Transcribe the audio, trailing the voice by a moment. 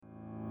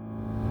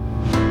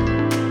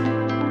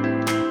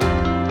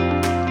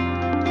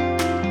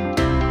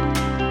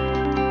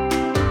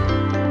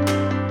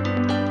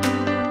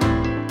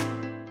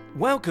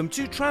Welcome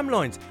to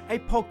Tramlines, a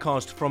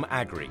podcast from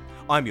Agri.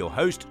 I'm your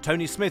host,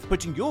 Tony Smith,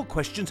 putting your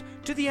questions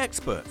to the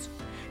experts.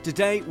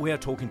 Today we are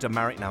talking to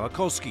Marek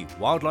Nowakowski,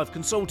 wildlife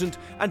consultant,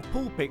 and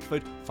Paul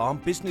Pickford, farm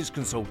business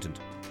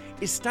consultant.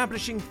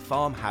 Establishing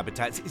farm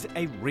habitats is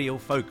a real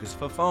focus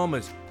for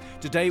farmers.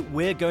 Today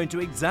we're going to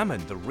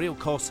examine the real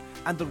costs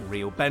and the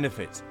real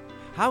benefits.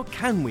 How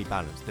can we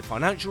balance the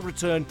financial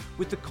return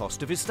with the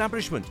cost of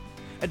establishment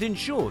and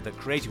ensure that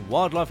creating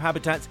wildlife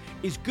habitats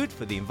is good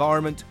for the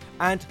environment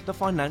and the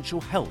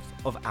financial health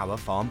of our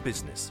farm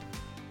business?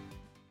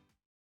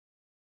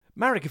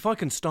 Marek, if I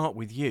can start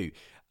with you,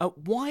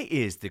 why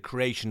is the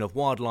creation of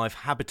wildlife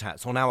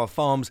habitats on our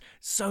farms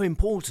so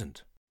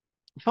important?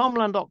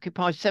 Farmland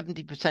occupies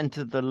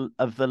 70%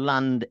 of the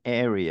land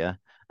area,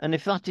 and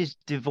if that is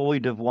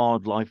devoid of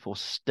wildlife or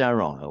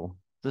sterile,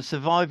 the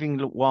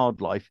surviving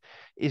wildlife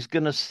is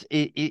going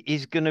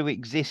to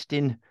exist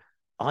in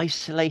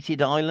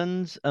isolated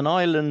islands, and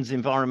islands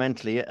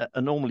environmentally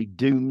are normally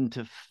doomed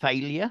to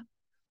failure.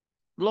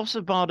 Loss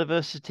of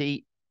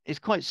biodiversity is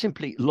quite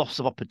simply loss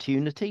of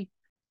opportunity.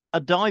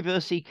 A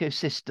diverse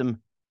ecosystem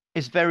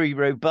is very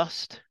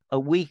robust. A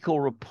weak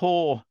or a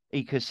poor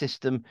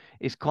ecosystem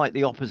is quite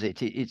the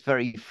opposite. It's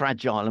very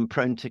fragile and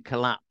prone to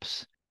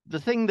collapse.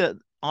 The thing that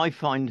I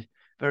find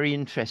very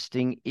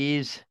interesting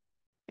is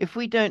if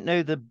we don't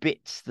know the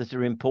bits that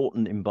are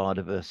important in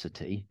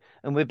biodiversity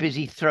and we're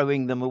busy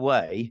throwing them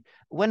away,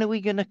 when are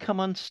we going to come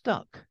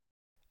unstuck?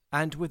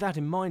 And with that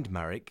in mind,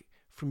 Marek,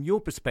 from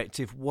your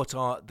perspective, what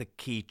are the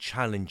key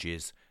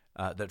challenges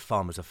that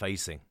farmers are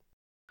facing?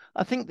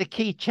 I think the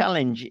key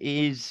challenge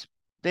is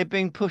they're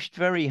being pushed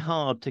very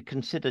hard to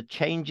consider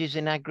changes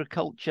in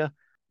agriculture.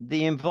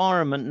 The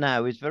environment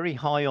now is very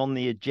high on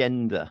the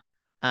agenda.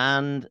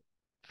 And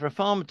for a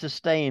farmer to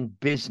stay in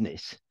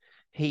business,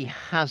 he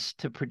has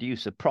to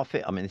produce a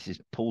profit. I mean, this is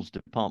Paul's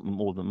department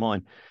more than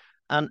mine.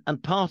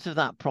 And part of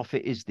that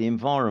profit is the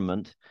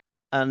environment.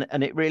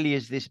 And it really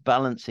is this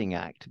balancing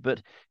act.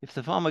 But if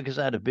the farmer goes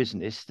out of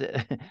business,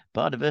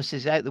 biodiversity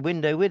is out the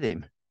window with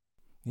him.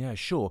 Yeah,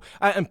 sure.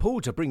 And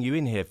Paul, to bring you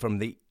in here from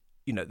the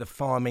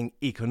farming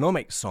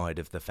economic side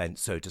of the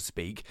fence, so to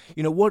speak,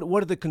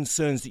 what are the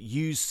concerns that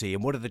you see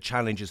and what are the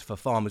challenges for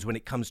farmers when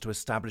it comes to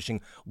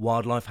establishing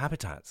wildlife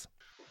habitats?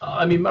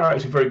 I mean,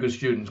 Marek's a very good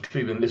student,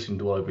 clearly been listening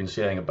to what I've been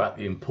saying about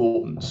the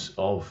importance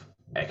of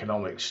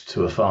economics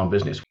to a farm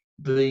business.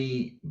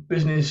 The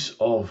business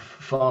of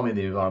farming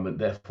the environment,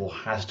 therefore,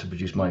 has to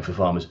produce money for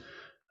farmers.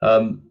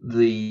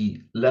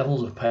 The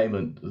levels of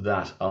payment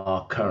that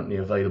are currently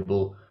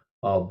available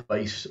are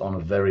based on a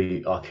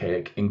very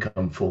archaic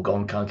income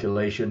foregone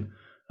calculation,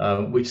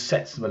 which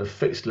sets them at a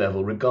fixed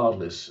level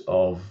regardless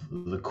of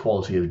the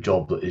quality of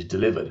job that is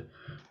delivered.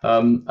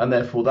 And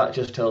therefore, that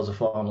just tells the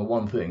farmer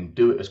one thing: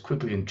 do it as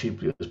quickly and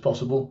cheaply as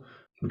possible,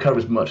 recover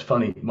as much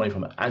money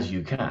from it as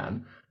you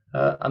can,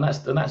 and that's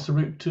the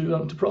route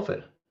to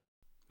profit.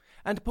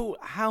 And Paul,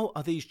 how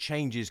are these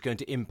changes going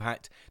to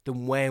impact the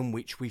way in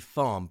which we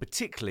farm,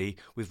 particularly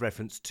with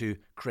reference to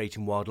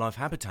creating wildlife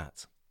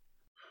habitats?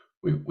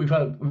 We're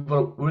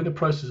in the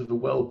process of a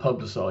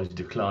well-publicised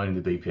decline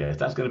in the BPS.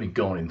 That's going to be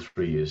gone in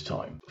 3 years'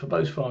 time. For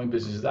most farming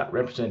businesses, that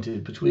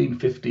represented between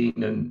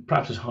 15 and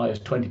perhaps as high as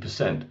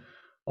 20%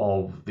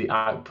 of the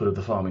output of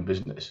the farming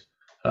business.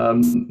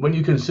 When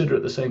you consider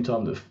at the same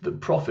time that the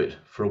profit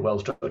for a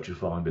well-structured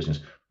farming business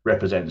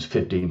represents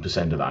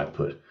 15% of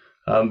output,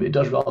 it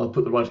does rather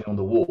put the writing on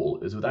the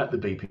wall, as without the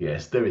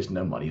BPS, there is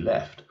no money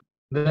left.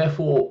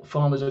 Therefore,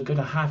 farmers are going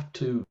to have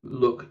to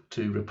look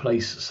to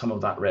replace some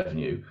of that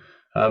revenue.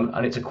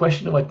 And it's a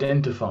question of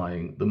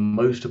identifying the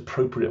most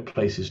appropriate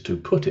places to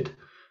put it,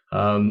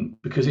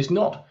 because it's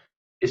never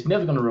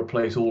going to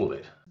replace all of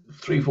it.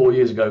 3-4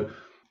 years ago,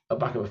 a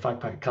back of a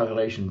fact packet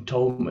calculation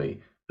told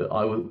me that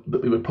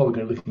we were probably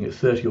going to be looking at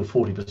 30 or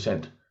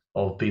 40%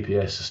 of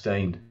BPS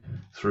sustained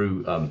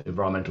through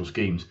environmental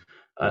schemes,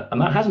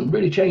 and that hasn't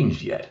really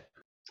changed yet.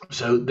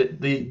 So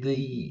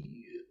the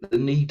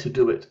need to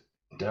do it,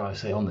 dare I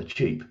say, on the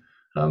cheap,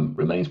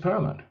 remains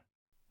paramount.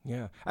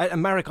 Yeah.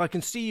 And Marek, I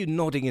can see you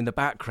nodding in the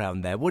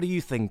background there. What are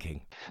you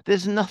thinking?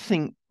 There's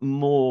nothing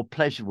more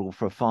pleasurable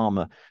for a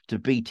farmer to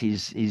beat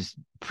his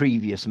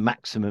previous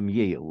maximum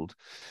yield.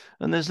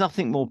 And there's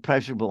nothing more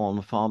pleasurable on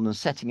the farm than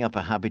setting up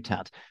a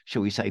habitat,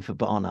 shall we say, for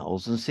barn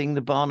owls and seeing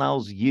the barn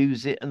owls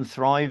use it and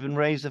thrive and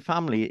raise a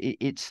family.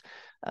 It's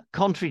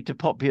contrary to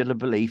popular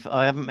belief.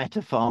 I haven't met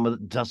a farmer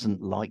that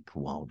doesn't like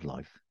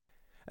wildlife.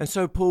 And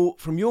so, Paul,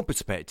 from your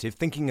perspective,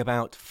 thinking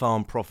about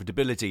farm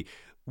profitability,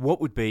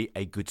 what would be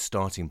a good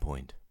starting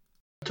point?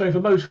 Tony, for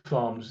most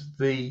farms,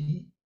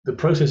 the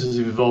processes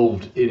have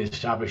evolved in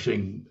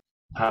establishing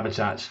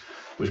habitats,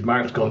 which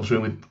Marek's gone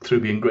through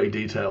in great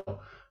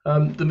detail.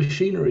 The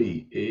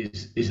machinery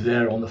is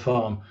there on the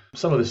farm.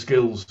 Some of the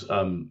skills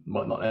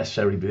might not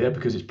necessarily be there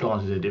because it's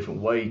planted a different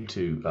way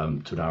to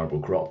an arable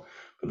crop,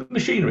 but the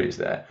machinery is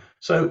there.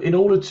 So in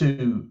order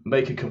to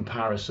make a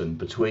comparison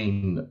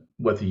between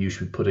whether you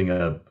should be putting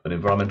an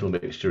environmental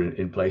mixture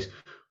in place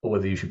or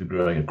whether you should be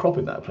growing a crop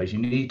in that place, you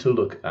need to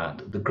look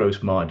at the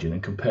gross margin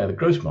and compare the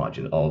gross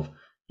margin of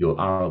your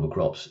arable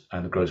crops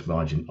and the gross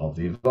margin of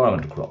the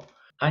environmental crop.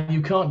 And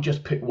you can't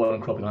just pick one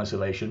crop in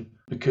isolation,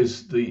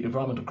 because the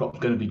environmental crop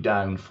is going to be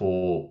down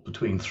for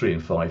between 3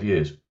 and 5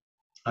 years.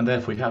 And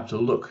therefore, you have to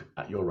look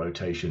at your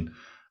rotation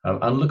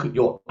and look at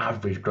your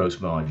average gross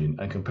margin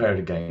and compare it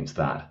against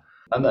that.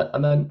 And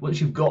then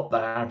once you've got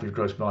that average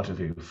gross margin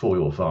figure for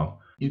your farm,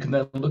 you can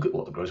then look at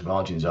what the gross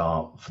margins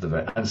are for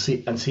the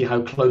and see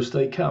how close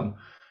they come.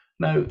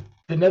 Now,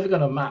 they're never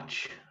going to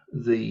match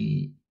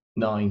the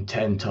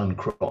 9-10 ton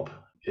crop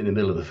in the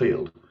middle of the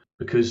field,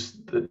 because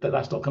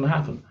that's not going to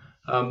happen.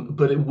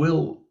 But it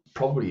will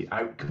probably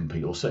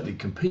outcompete, or certainly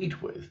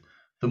compete with,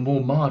 the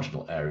more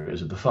marginal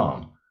areas of the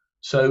farm.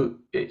 So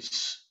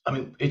it's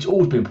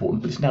always been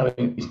important, but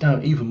it's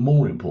now even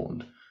more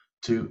important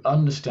to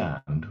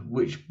understand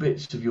which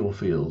bits of your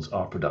fields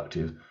are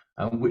productive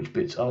and which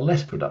bits are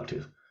less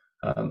productive.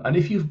 And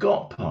if you've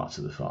got parts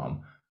of the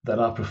farm that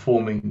are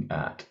performing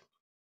at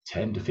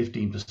 10 to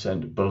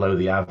 15% below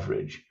the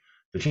average,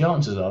 the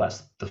chances are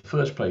that's the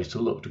first place to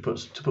look to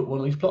put one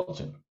of these plots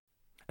in.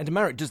 And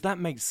Marek, does that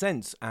make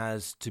sense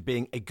as to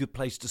being a good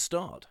place to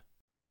start?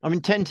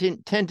 10 to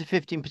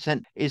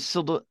 15% is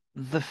sort of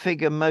the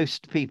figure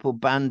most people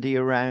bandy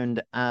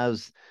around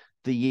as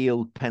the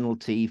yield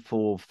penalty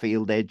for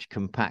field edge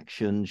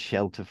compaction,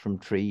 shelter from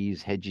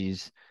trees,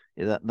 hedges.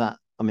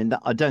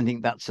 I don't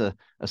think that's a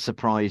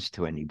surprise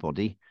to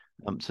anybody.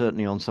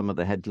 Certainly on some of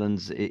the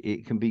headlands,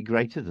 it can be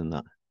greater than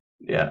that.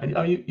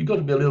 Yeah, you've got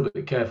to be a little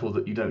bit careful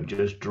that you don't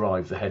just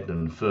drive the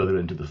headland further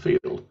into the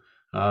field.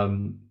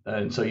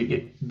 And so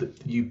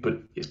but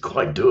it's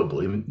quite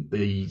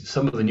doable.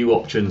 Some of the new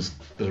options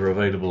that are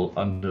available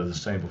under the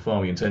Sustainable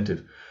Farming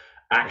Incentive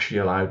actually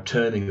allow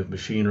turning of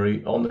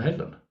machinery on the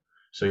headland.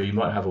 So you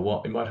might have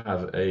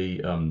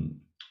a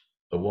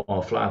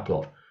wildflower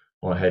plot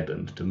on a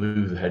headland to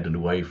move the headland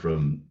away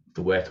from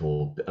the wet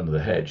or under the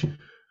hedge.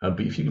 But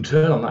if you can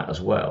turn on that as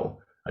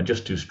well and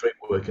just do straight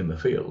work in the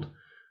field,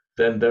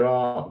 then there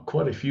are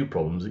quite a few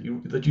problems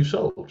that you've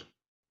solved.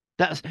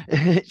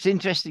 It's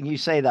interesting you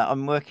say that.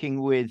 I'm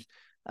working with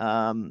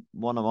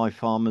one of my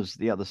farmers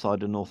the other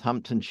side of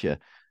Northamptonshire,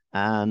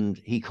 and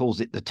he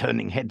calls it the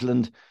turning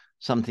headland,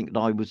 something that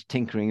I was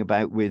tinkering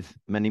about with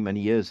many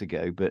years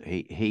ago, but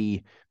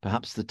he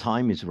perhaps the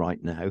time is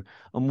right now.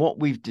 And what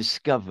we've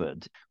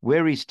discovered,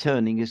 where he's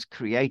turning, has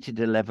created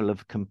a level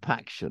of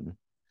compaction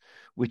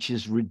which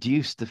has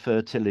reduced the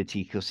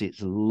fertility because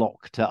it's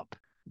locked up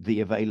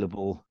the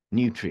available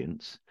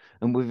nutrients.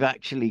 And we've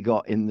actually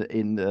got in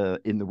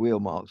the wheel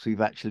marks, we've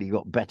actually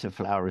got better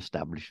flower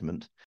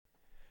establishment.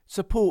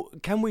 So Paul,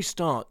 can we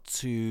start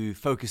to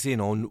focus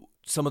in on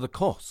some of the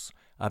costs?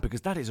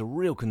 Because that is a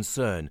real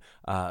concern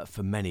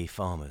for many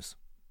farmers.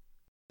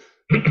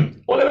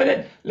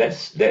 Well,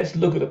 let's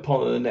look at the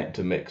pollen and the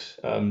nectar mix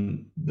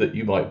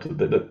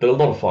that a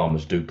lot of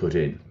farmers do put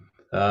in.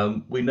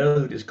 We know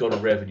that it's got a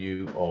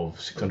revenue of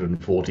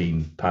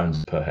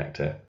 £614 per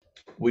hectare.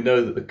 We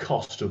know that the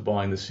cost of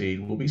buying the seed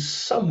will be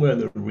somewhere in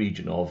the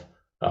region of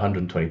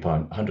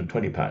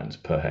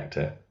 £120 per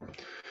hectare.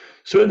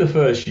 So in the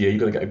first year, you're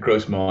going to get a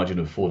gross margin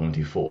of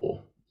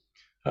 £494.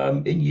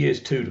 In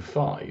years 2 to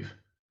 5,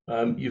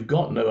 you've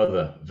got no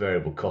other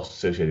variable costs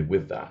associated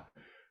with that.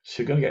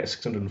 So you're going to get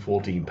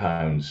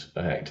 £614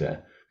 a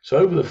hectare. So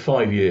over the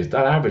 5 years,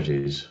 that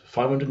averages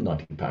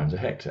 £590 a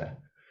hectare.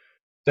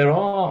 There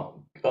are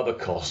other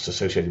costs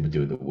associated with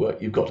doing the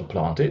work. You've got to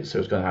plant it, so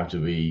it's going to have to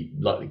be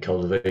lightly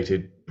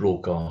cultivated,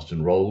 broadcast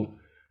and rolled.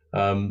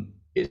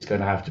 It's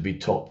going to have to be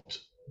topped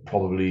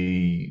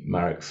probably,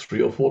 Marek,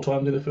 3 or 4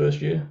 times in the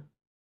first year.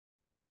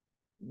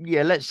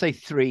 Yeah, let's say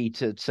 3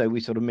 so we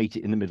sort of meet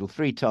it in the middle,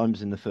 3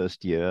 times in the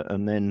first year,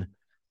 and then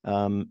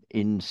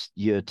in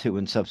year 2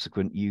 and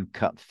subsequent you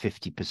cut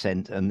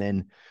 50%, and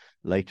then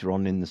later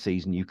on in the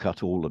season you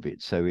cut all of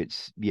it. So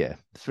it's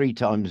 3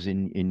 times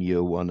in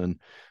year 1, and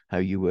how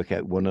you work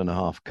out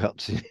 1.5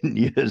 cuts in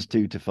years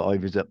 2 to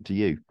 5 is up to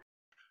you.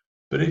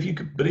 But if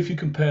you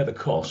compare the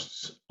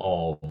costs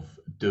of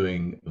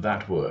doing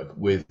that work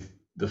with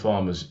the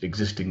farmer's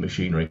existing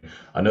machinery,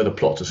 I know the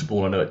plots are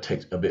small, I know it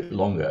takes a bit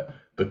longer,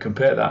 but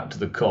compare that to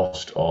the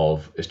cost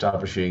of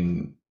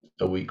establishing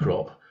a wheat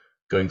crop,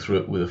 going through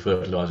it with a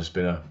fertilizer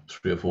spinner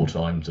 3 or 4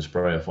 times, a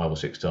sprayer 5 or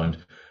 6 times,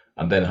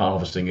 and then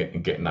harvesting it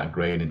and getting that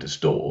grain into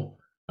store.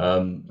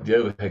 The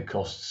overhead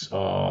costs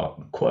are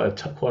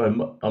quite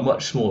a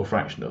much smaller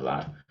fraction of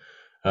that.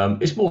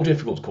 It's more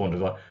difficult to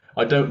quantify.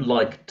 I don't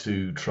like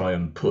to try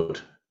and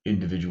put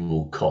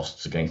individual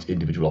costs against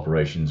individual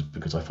operations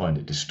because I find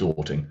it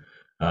distorting.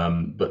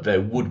 But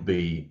there would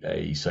be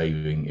a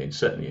saving,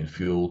 certainly in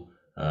fuel,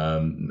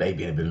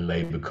 maybe in a bit of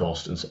labour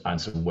cost and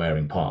some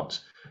wearing parts.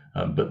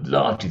 But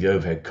largely the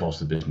overhead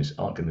costs of the business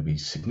aren't going to be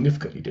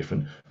significantly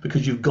different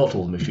because you've got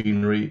all the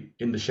machinery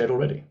in the shed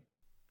already.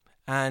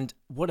 And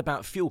what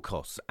about fuel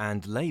costs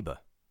and labour?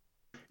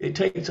 It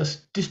takes a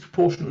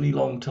disproportionately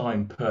long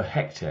time per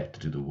hectare to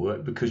do the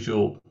work because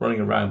you're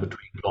running around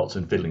between plots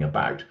and fiddling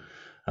about.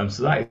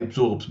 So that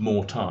absorbs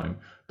more time.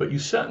 But you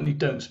certainly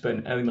don't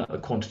spend anything like the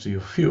quantity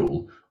of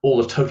fuel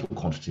or the total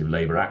quantity of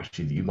labour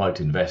actually that you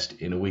might invest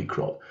in a wheat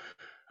crop.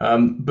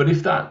 But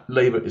if that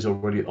labour is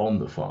already on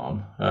the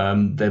farm,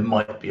 there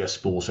might be a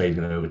small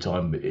saving over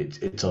time, but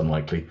it's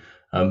unlikely.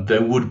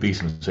 There would be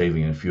some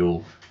saving in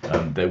fuel.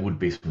 There would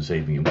be some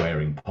saving in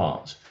wearing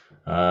parts.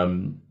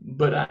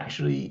 But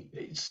actually,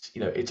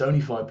 it's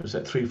only 5%,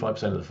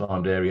 3-5% of the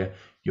farmed area.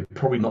 You're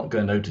probably not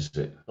going to notice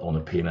it on a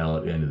P&L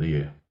at the end of the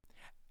year.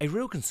 A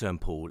real concern,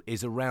 Paul,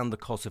 is around the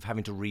cost of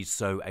having to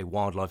resow a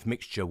wildlife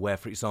mixture where,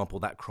 for example,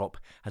 that crop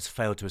has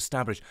failed to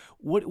establish.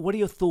 What are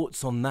your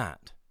thoughts on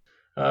that?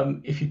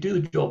 If you do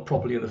the job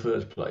properly in the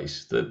first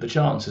place, the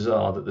chances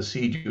are that the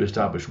seed you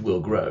establish will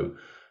grow.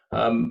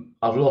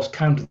 I've lost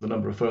count of the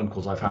number of phone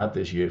calls I've had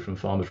this year from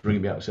farmers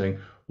ringing me up saying,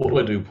 "What do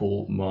I do,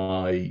 Paul?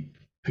 My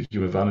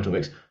particular environmental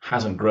mix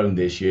hasn't grown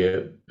this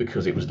year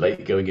because it was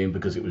late going in,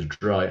 because it was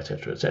dry,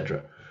 etc.,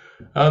 etc."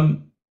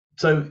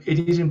 So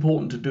it is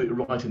important to do it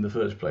right in the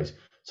first place.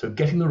 So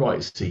getting the right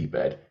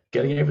seedbed,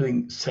 getting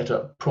everything set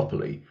up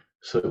properly,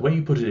 so that when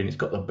you put it in, it's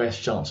got the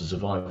best chance of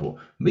survival.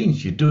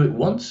 Means you do it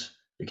once,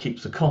 it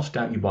keeps the cost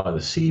down. You buy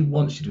the seed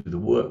once, you do the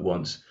work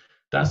once.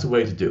 That's the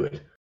way to do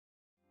it.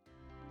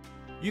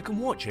 You can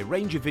watch a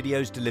range of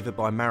videos delivered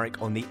by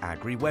Marek on the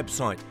Agri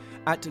website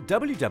at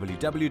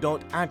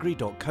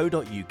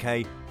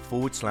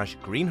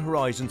www.agri.co.uk/Green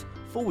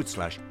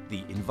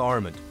Horizons/the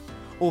environment.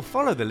 Or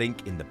follow the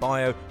link in the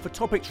bio for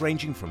topics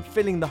ranging from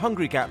filling the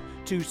hungry gap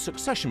to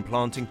succession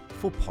planting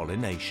for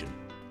pollination.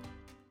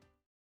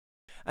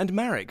 And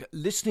Marek,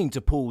 listening to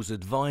Paul's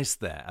advice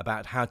there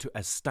about how to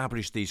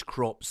establish these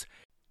crops,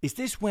 is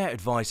this where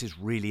advice is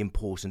really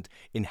important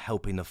in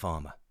helping the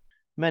farmer?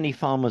 Many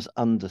farmers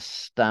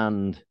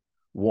understand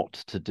what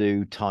to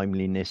do,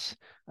 timeliness.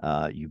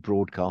 You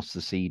broadcast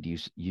the seed,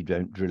 you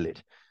don't drill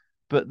it.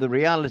 But the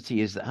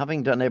reality is that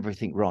having done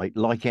everything right,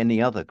 like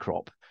any other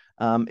crop,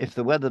 if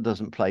the weather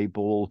doesn't play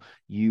ball,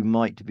 you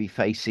might be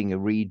facing a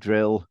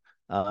re-drill,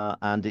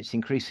 and it's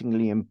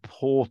increasingly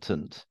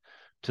important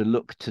to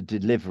look to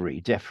delivery.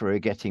 DEFRA are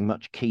getting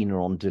much keener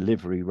on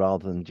delivery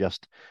rather than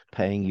just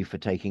paying you for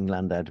taking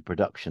land out of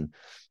production.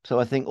 So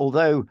I think,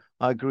 although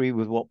I agree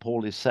with what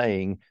Paul is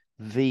saying,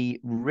 the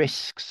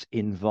risks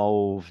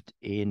involved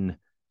in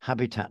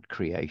habitat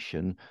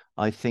creation,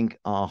 I think,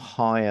 are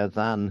higher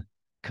than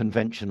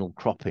conventional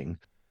cropping.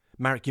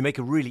 Marek, you make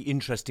a really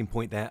interesting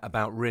point there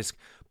about risk.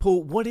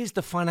 Paul, what is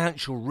the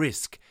financial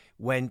risk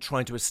when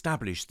trying to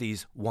establish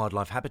these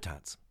wildlife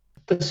habitats?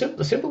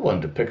 The simple one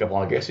to pick up,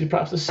 I guess, is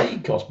perhaps the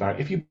seed cost, Marek.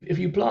 If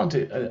you plant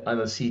it and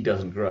the seed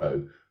doesn't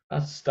grow,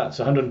 that's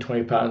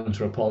 £120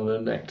 for a pond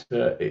and a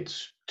nectar.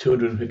 It's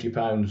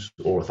 £250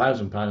 or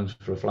 £1,000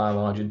 for a flower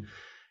margin.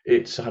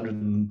 It's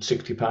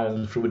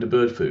 £160 for winter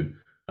bird food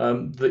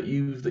that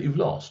you've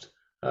lost.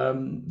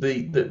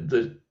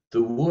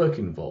 The work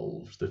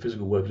involved, the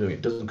physical work of doing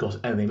it, doesn't cost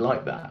anything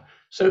like that.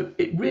 So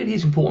it really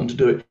is important to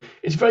do it.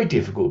 It's very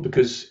difficult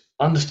because,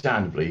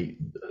 understandably,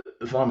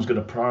 the farmer's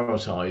going to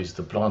prioritise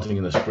the planting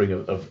in the spring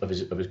of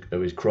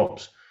his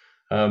crops,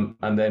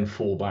 and then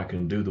fall back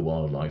and do the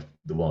wildlife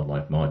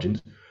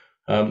margins,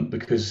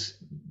 because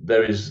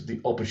there is the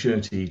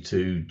opportunity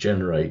to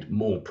generate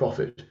more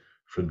profit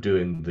from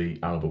doing the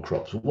arable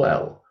crops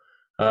well.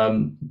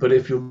 But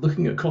if you're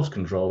looking at cost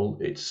control,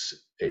 it's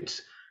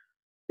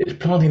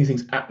planting these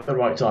things at the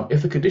right time.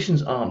 If the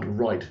conditions aren't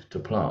right to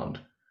plant,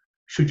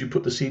 should you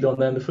put the seed on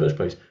there in the first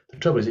place? The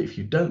trouble is, if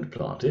you don't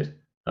plant it,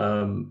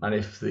 and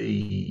if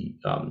the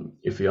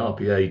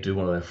RPA do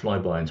one of their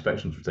flyby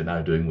inspections, which they're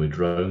now doing with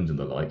drones and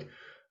the like,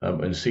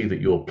 and see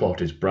that your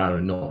plot is brown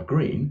and not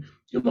green,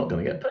 you're not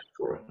going to get paid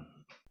for it.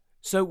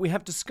 So we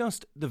have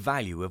discussed the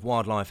value of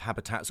wildlife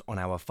habitats on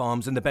our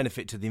farms and the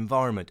benefit to the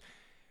environment.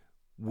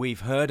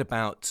 We've heard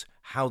about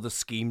how the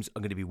schemes are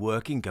going to be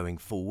working going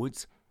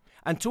forwards,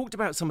 and talked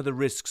about some of the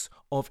risks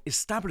of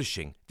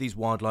establishing these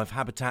wildlife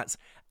habitats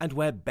and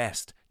where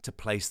best to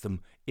place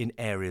them in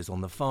areas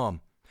on the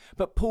farm.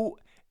 But Paul,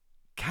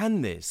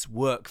 can this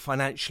work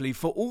financially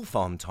for all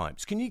farm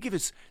types? Can you give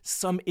us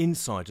some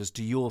insight as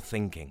to your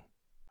thinking?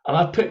 And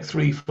I've picked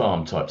 3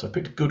 farm types. I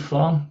picked a good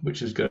farm,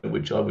 which I was going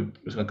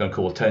to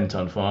call a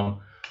 10-ton farm.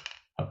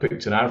 I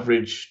picked an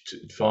average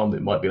farm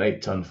that might be an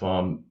 8-ton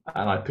farm,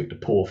 and I picked a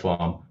poor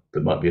farm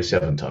that might be a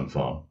 7-ton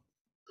farm.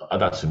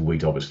 That's in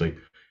wheat, obviously.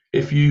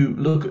 If you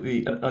look at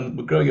and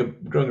we're growing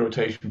a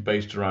rotation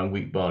based around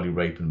wheat, barley,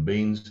 rape, and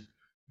beans,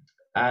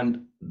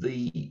 and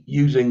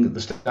using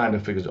the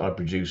standard figures I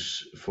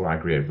produce for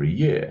Agri every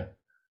year,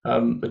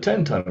 a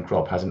 10-ton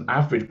crop has an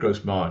average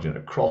gross margin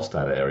across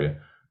that area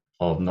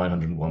of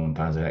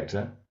 £901 a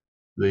hectare.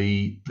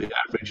 The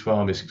average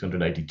farm is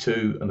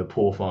 682, and the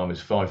poor farm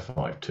is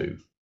 552.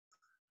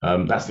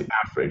 That's the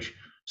average.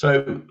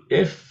 So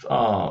if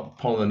our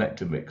pollen and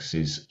nectar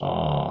mixes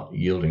are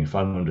yielding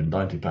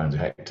 £590 a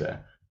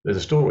hectare, there's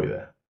a story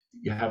there.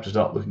 You have to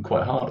start looking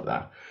quite hard at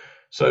that.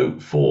 So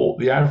for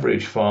the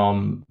average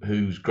farm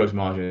whose gross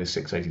margin is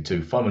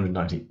 682,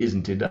 590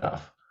 isn't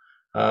enough.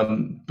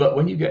 But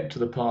when you get to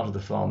the part of the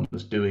farm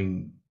that's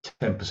doing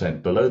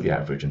 10% below the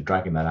average and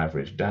dragging that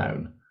average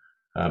down,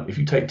 if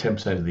you take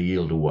 10% of the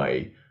yield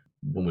away,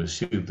 one would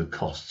assume the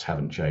costs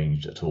haven't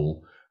changed at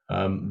all.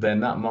 then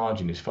that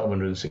margin is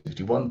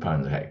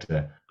 £561 a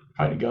hectare.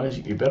 Frankly, guys,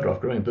 you're better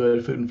off growing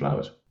bird food and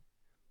flowers.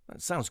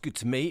 That sounds good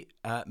to me.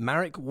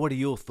 Marek, what are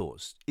your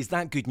thoughts? Is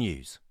that good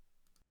news?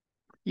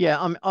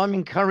 Yeah, I'm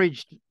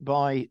encouraged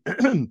by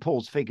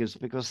Paul's figures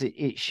because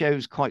it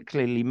shows quite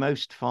clearly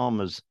most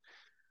farmers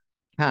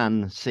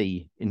can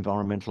see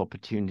environmental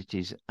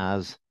opportunities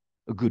as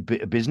a good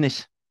bit of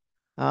business.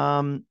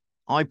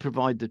 I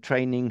provide the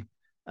training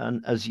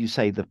and, as you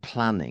say, the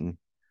planning.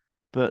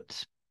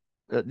 But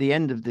at the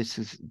end of this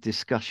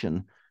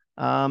discussion,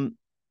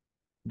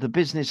 the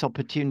business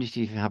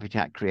opportunity for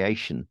habitat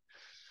creation,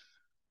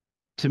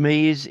 to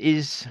me,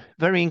 is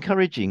very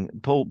encouraging.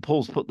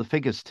 Paul's put the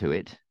figures to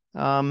it.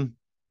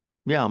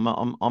 Yeah,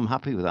 I'm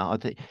happy with that. I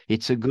think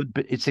it's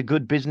a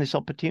good business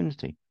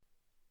opportunity.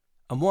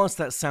 And whilst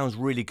that sounds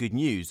really good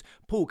news,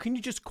 Paul, can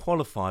you just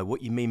qualify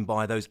what you mean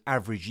by those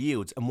average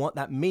yields and what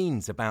that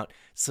means about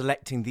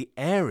selecting the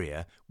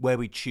area where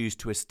we choose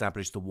to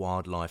establish the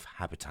wildlife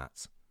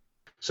habitats?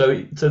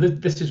 So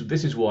this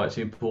is why it's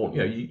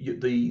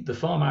important. The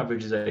farm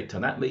average is 8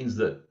 tonnes. That means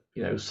that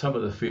some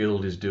of the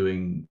field is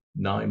doing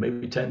 9,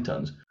 maybe 10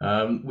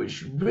 tonnes,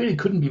 which really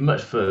couldn't be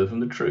much further from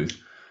the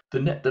truth.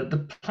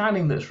 The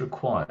planning that's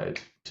required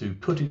to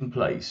put in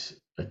place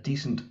a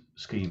decent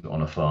scheme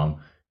on a farm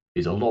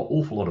is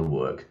awful lot of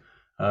work,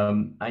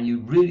 and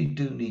you really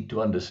do need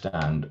to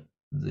understand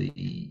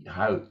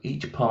how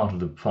each part of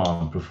the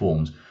farm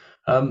performs.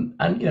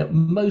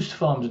 Most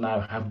farms now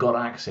have got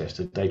access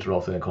to data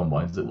off their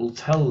combines that will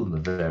tell them the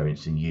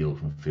variance in yield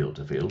from field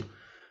to field.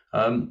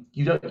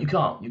 You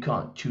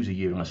can't choose a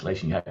year in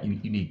isolation.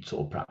 You need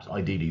sort of perhaps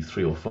ideally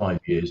 3 or 5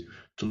 years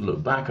to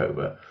look back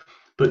over.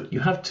 But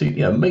you have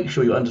to make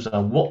sure you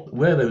understand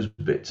where those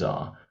bits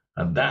are,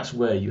 and that's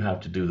where you have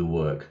to do the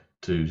work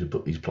to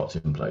put these plots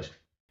in place.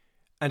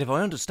 And if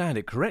I understand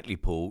it correctly,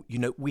 Paul,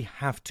 we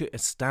have to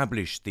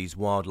establish these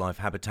wildlife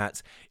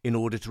habitats in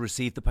order to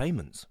receive the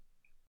payments.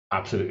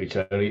 Absolutely,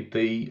 Tony.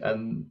 The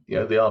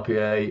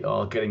RPA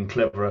are getting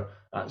cleverer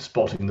at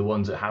spotting the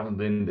ones that haven't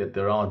been. That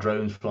there are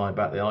drones flying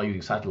back. They are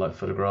using satellite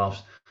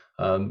photographs.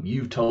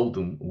 You've told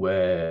them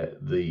where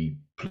the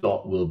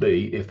plot will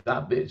be. If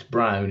that bit's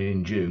brown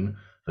in June,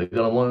 they're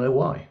going to want to know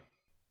why.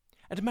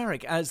 And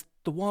Marek, as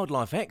the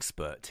wildlife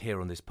expert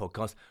here on this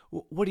podcast,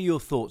 what are your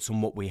thoughts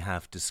on what we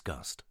have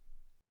discussed?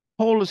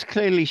 Paul has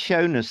clearly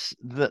shown us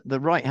that the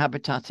right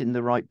habitat in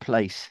the right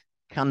place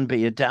can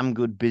be a damn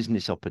good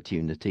business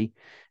opportunity.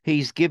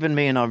 He's given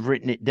me, and I've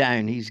written it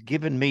down, he's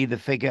given me the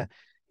figure.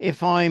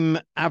 If I'm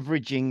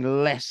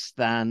averaging less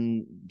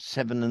than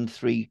 7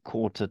 3/4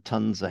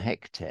 tonnes a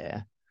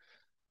hectare,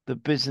 the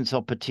business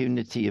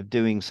opportunity of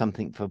doing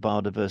something for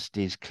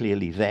biodiversity is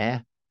clearly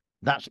there.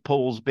 That's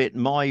Paul's bit.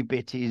 My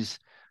bit is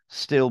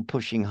still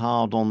pushing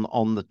hard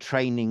on the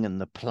training and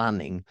the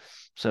planning,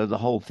 so the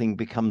whole thing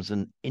becomes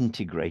an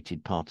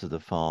integrated part of the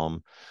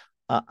farm.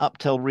 Up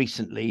till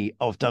recently,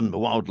 I've done the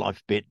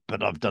wildlife bit,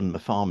 but I've done the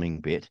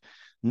farming bit.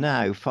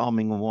 Now,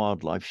 farming and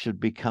wildlife should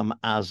become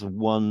as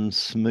one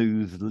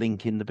smooth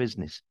link in the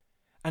business.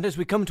 And as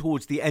we come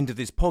towards the end of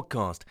this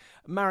podcast,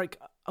 Marek,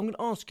 I'm going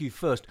to ask you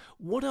first,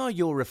 what are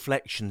your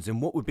reflections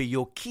and what would be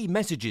your key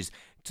messages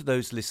to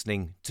those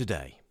listening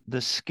today?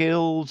 The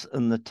skills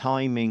and the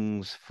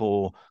timings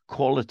for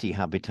quality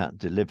habitat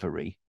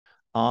delivery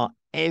are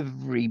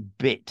every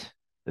bit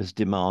as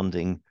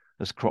demanding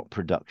as crop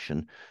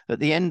production. At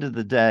the end of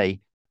the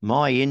day,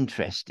 my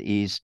interest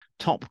is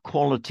top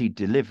quality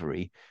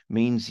delivery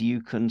means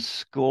you can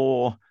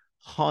score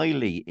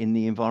highly in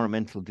the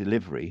environmental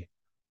delivery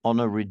on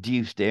a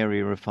reduced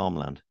area of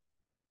farmland.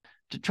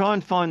 To try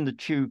and find the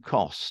true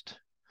cost,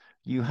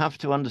 you have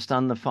to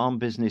understand the farm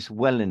business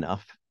well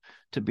enough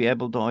to be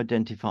able to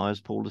identify, as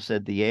Paul has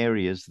said, the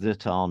areas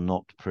that are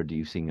not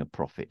producing a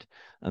profit.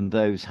 And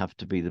those have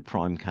to be the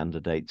prime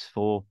candidates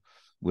for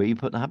where you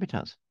put the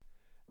habitats.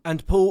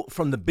 And Paul,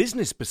 from the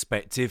business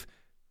perspective,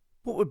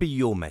 what would be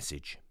your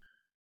message?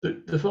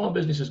 The farm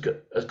business has got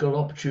an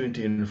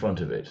opportunity in front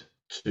of it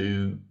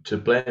to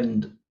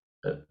blend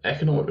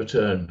economic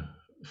return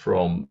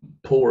from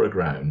poorer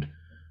ground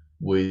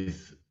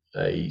with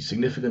a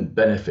significant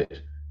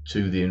benefit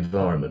to the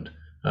environment.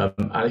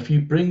 And if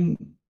you bring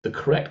the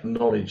correct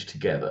knowledge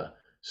together,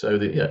 so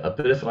that a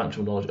bit of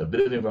financial knowledge, a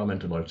bit of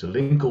environmental knowledge, to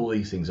link all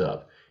these things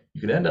up,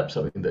 you can end up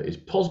something that is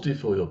positive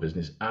for your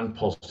business and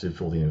positive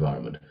for the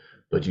environment.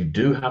 But you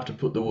do have to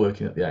put the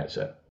work in at the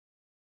outset.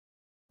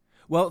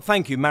 Well,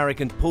 thank you, Marek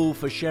and Paul,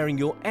 for sharing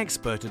your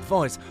expert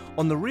advice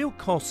on the real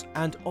costs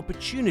and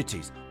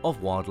opportunities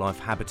of wildlife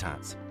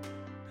habitats.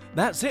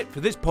 That's it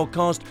for this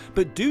podcast,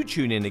 but do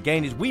tune in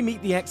again as we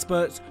meet the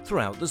experts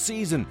throughout the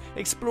season,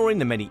 exploring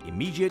the many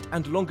immediate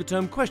and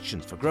longer-term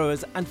questions for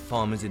growers and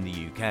farmers in the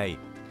UK.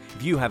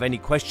 If you have any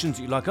questions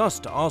you'd like us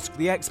to ask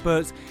the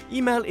experts,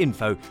 email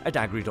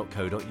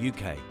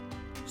info@agri.co.uk.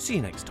 See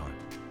you next time.